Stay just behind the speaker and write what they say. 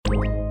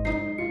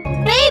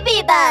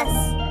Movie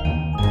Bus!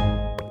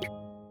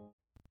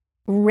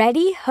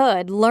 Reddie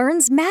Hood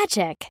Learns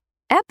Magic,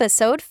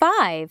 Episode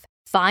 5,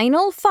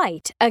 Final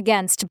Fight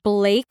Against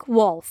Blake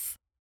Wolf.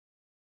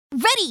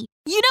 Reddie,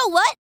 you know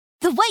what?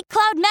 The White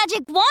Cloud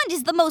Magic Wand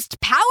is the most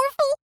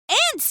powerful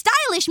and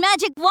stylish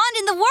magic wand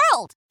in the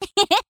world.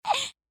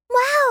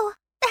 Wow,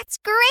 that's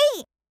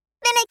great.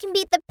 Then I can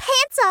beat the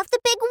pants off the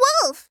big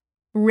wolf.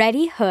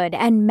 Reddie Hood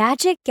and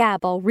Magic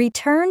Gabble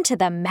return to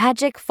the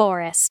magic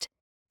forest.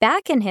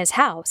 Back in his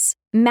house,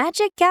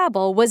 Magic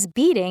Gabble was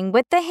beating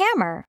with the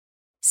hammer.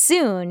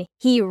 Soon,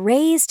 he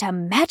raised a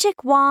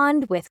magic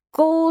wand with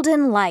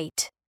golden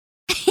light.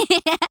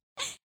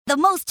 The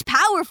most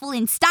powerful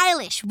and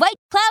stylish White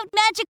Cloud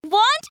Magic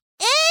Wand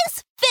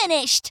is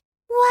finished.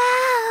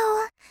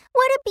 Wow,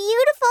 what a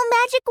beautiful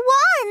magic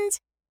wand.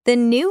 The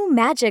new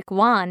magic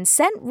wand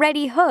sent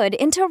Reddie Hood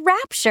into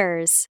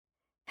raptures.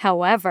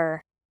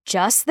 However,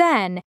 just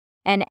then,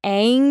 an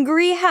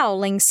angry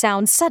howling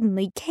sound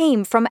suddenly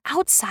came from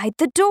outside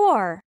the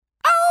door.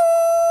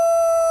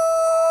 Oh!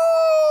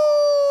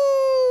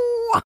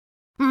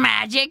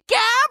 Magic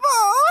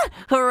Gabble!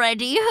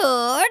 Reddie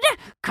Hood!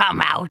 Come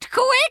out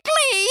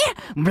quickly!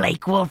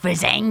 Blake Wolf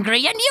is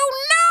angry and you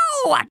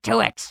know what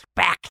to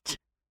expect!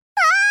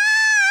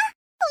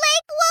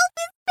 Blake Wolf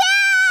is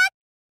back!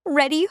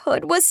 Reddie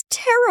Hood was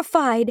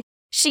terrified.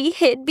 She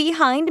hid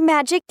behind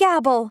Magic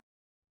Gabble.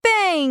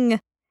 Bang!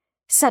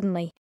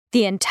 Suddenly,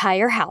 the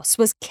entire house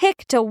was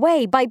kicked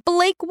away by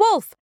Blake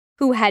Wolf,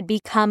 who had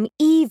become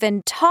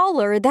even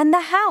taller than the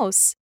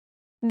house.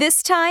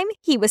 This time,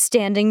 he was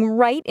standing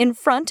right in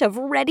front of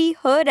Reddie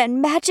Hood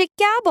and Magic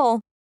Gabble.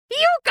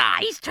 You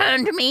guys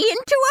turned me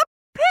into a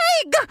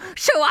pig,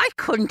 so I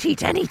couldn't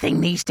eat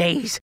anything these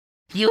days.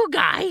 You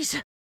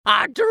guys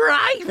are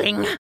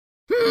driving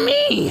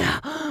me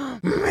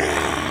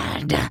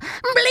mad.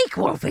 Blake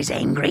Wolf is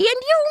angry and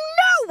you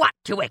know what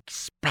to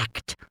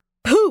expect.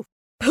 Poof,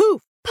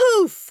 poof,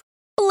 poof!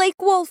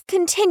 Blake Wolf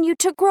continued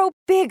to grow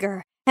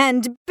bigger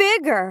and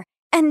bigger,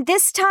 and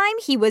this time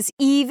he was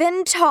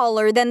even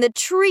taller than the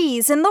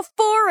trees in the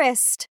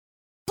forest.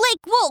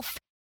 Blake Wolf,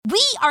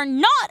 we are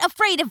not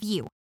afraid of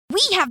you.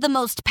 We have the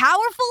most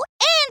powerful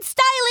and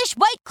stylish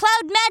White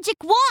Cloud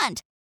Magic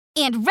Wand,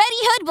 and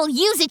Reddie Hood will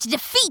use it to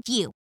defeat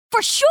you,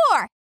 for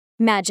sure.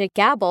 Magic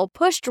Gabble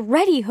pushed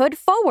Reddie Hood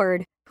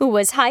forward, who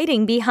was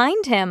hiding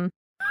behind him.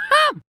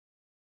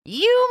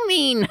 You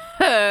mean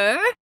her?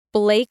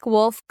 Blake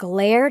Wolf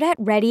glared at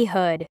Reddie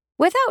Hood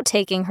without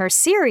taking her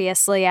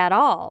seriously at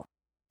all.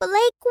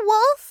 Blake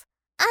Wolf?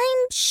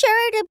 I'm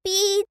sure to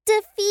be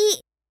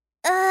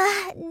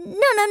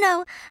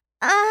No.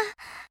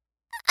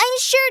 I'm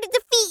sure to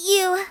defeat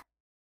you.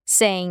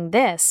 Saying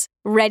this,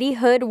 Reddie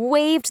Hood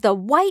waved the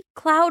White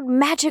Cloud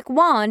Magic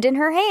Wand in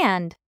her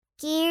hand.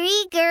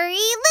 Geary Guri,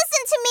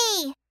 listen to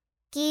me.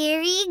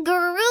 Geary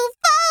Guru,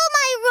 follow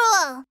my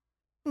rule.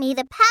 May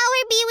the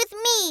power be with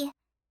me.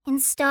 And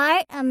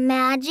start a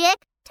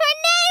magic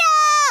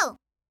tornado!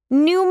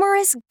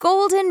 Numerous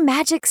golden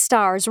magic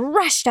stars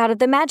rushed out of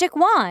the magic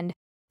wand,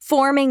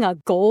 forming a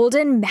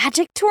golden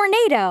magic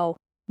tornado.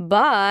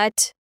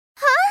 But...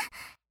 Huh?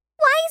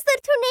 Why is the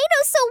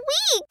tornado so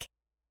weak?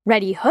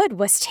 Reddie Hood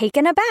was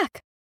taken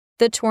aback.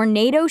 The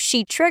tornado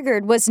she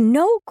triggered was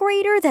no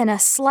greater than a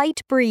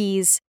slight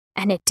breeze,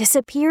 and it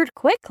disappeared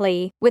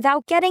quickly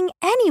without getting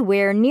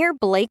anywhere near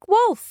Blake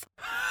Wolf.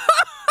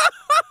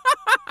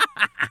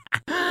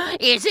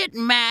 Is it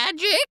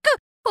magic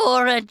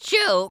or a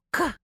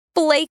joke?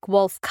 Blake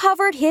Wolf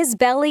covered his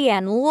belly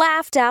and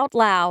laughed out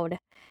loud.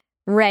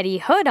 Reddie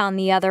Hood, on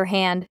the other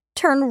hand,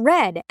 turned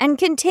red and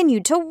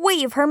continued to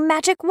wave her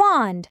magic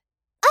wand.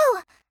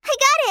 Oh, I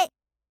got it!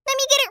 Let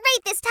me get it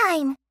right this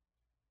time.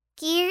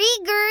 Geary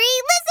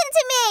Guri, listen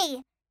to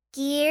me!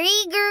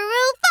 Geary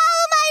Guru,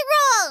 follow my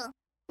rule!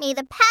 May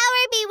the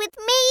power be with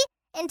me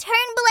and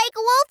turn Blake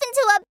Wolf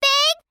into a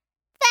big,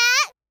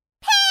 fat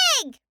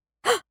pig!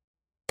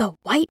 The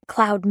White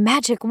Cloud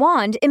Magic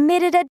Wand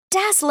emitted a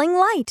dazzling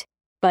light.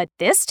 But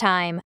this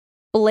time,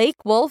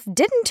 Blake Wolf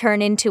didn't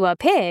turn into a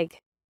pig,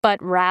 but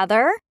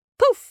rather,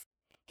 poof,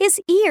 his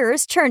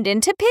ears turned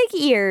into pig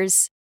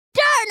ears.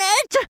 Darn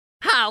it!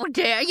 How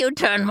dare you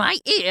turn my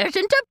ears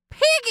into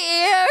pig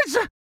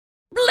ears?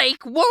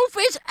 Blake Wolf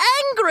is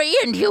angry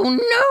and you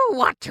know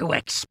what to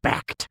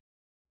expect.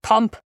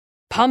 Pump,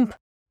 pump,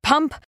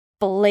 pump.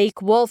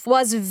 Blake Wolf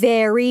was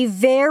very,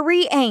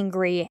 very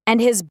angry,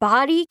 and his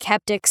body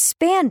kept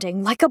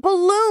expanding like a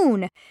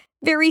balloon.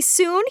 Very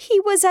soon, he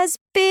was as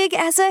big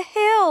as a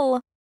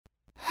hill.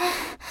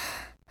 Hey,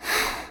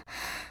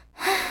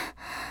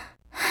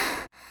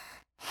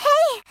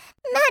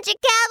 Magic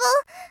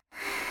Gabble!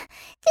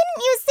 Didn't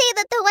you say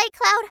that the White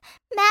Cloud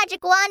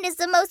Magic Wand is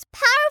the most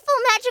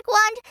powerful magic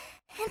wand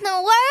in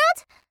the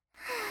world?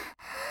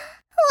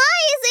 Why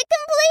is it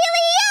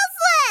completely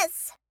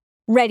useless?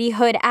 Reddie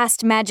Hood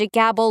asked Magic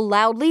Gabble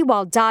loudly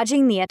while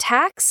dodging the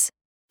attacks.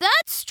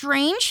 That's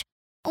strange.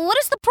 What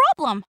is the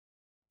problem?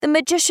 The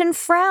magician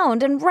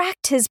frowned and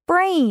racked his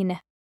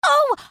brain.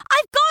 Oh,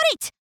 I've got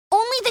it!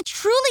 Only the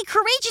truly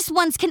courageous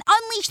ones can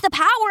unleash the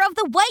power of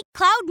the White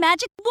Cloud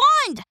Magic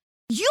Wand.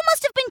 You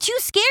must have been too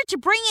scared to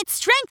bring its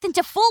strength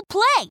into full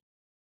play.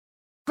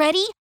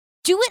 Ready?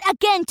 Do it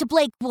again to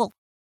Blake Wolf.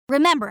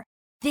 Remember,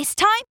 this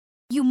time,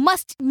 you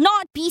must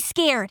not be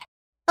scared.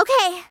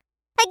 Okay,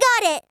 I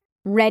got it.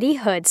 Reddie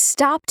Hood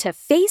stopped to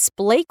face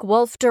Blake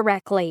Wolf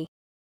directly.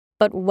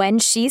 But when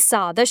she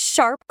saw the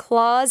sharp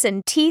claws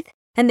and teeth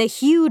and the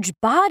huge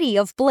body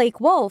of Blake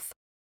Wolf,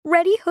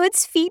 Reddie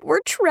Hood's feet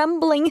were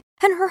trembling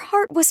and her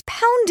heart was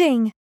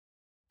pounding.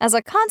 As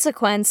a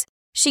consequence,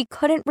 she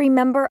couldn't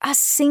remember a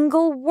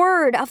single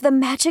word of the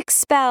magic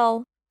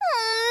spell.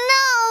 Oh,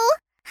 no!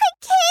 I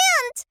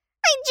can't!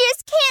 I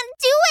just can't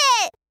do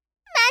it!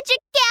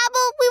 Magic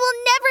Gabble, we will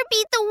never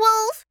beat the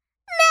wolf!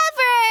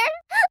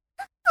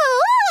 Never!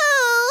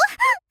 Ooh!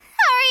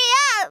 Hurry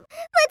up!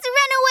 Let's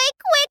run away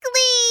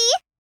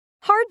quickly!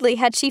 Hardly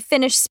had she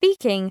finished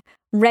speaking,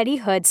 Reddie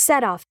Hood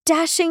set off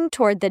dashing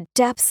toward the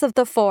depths of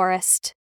the forest.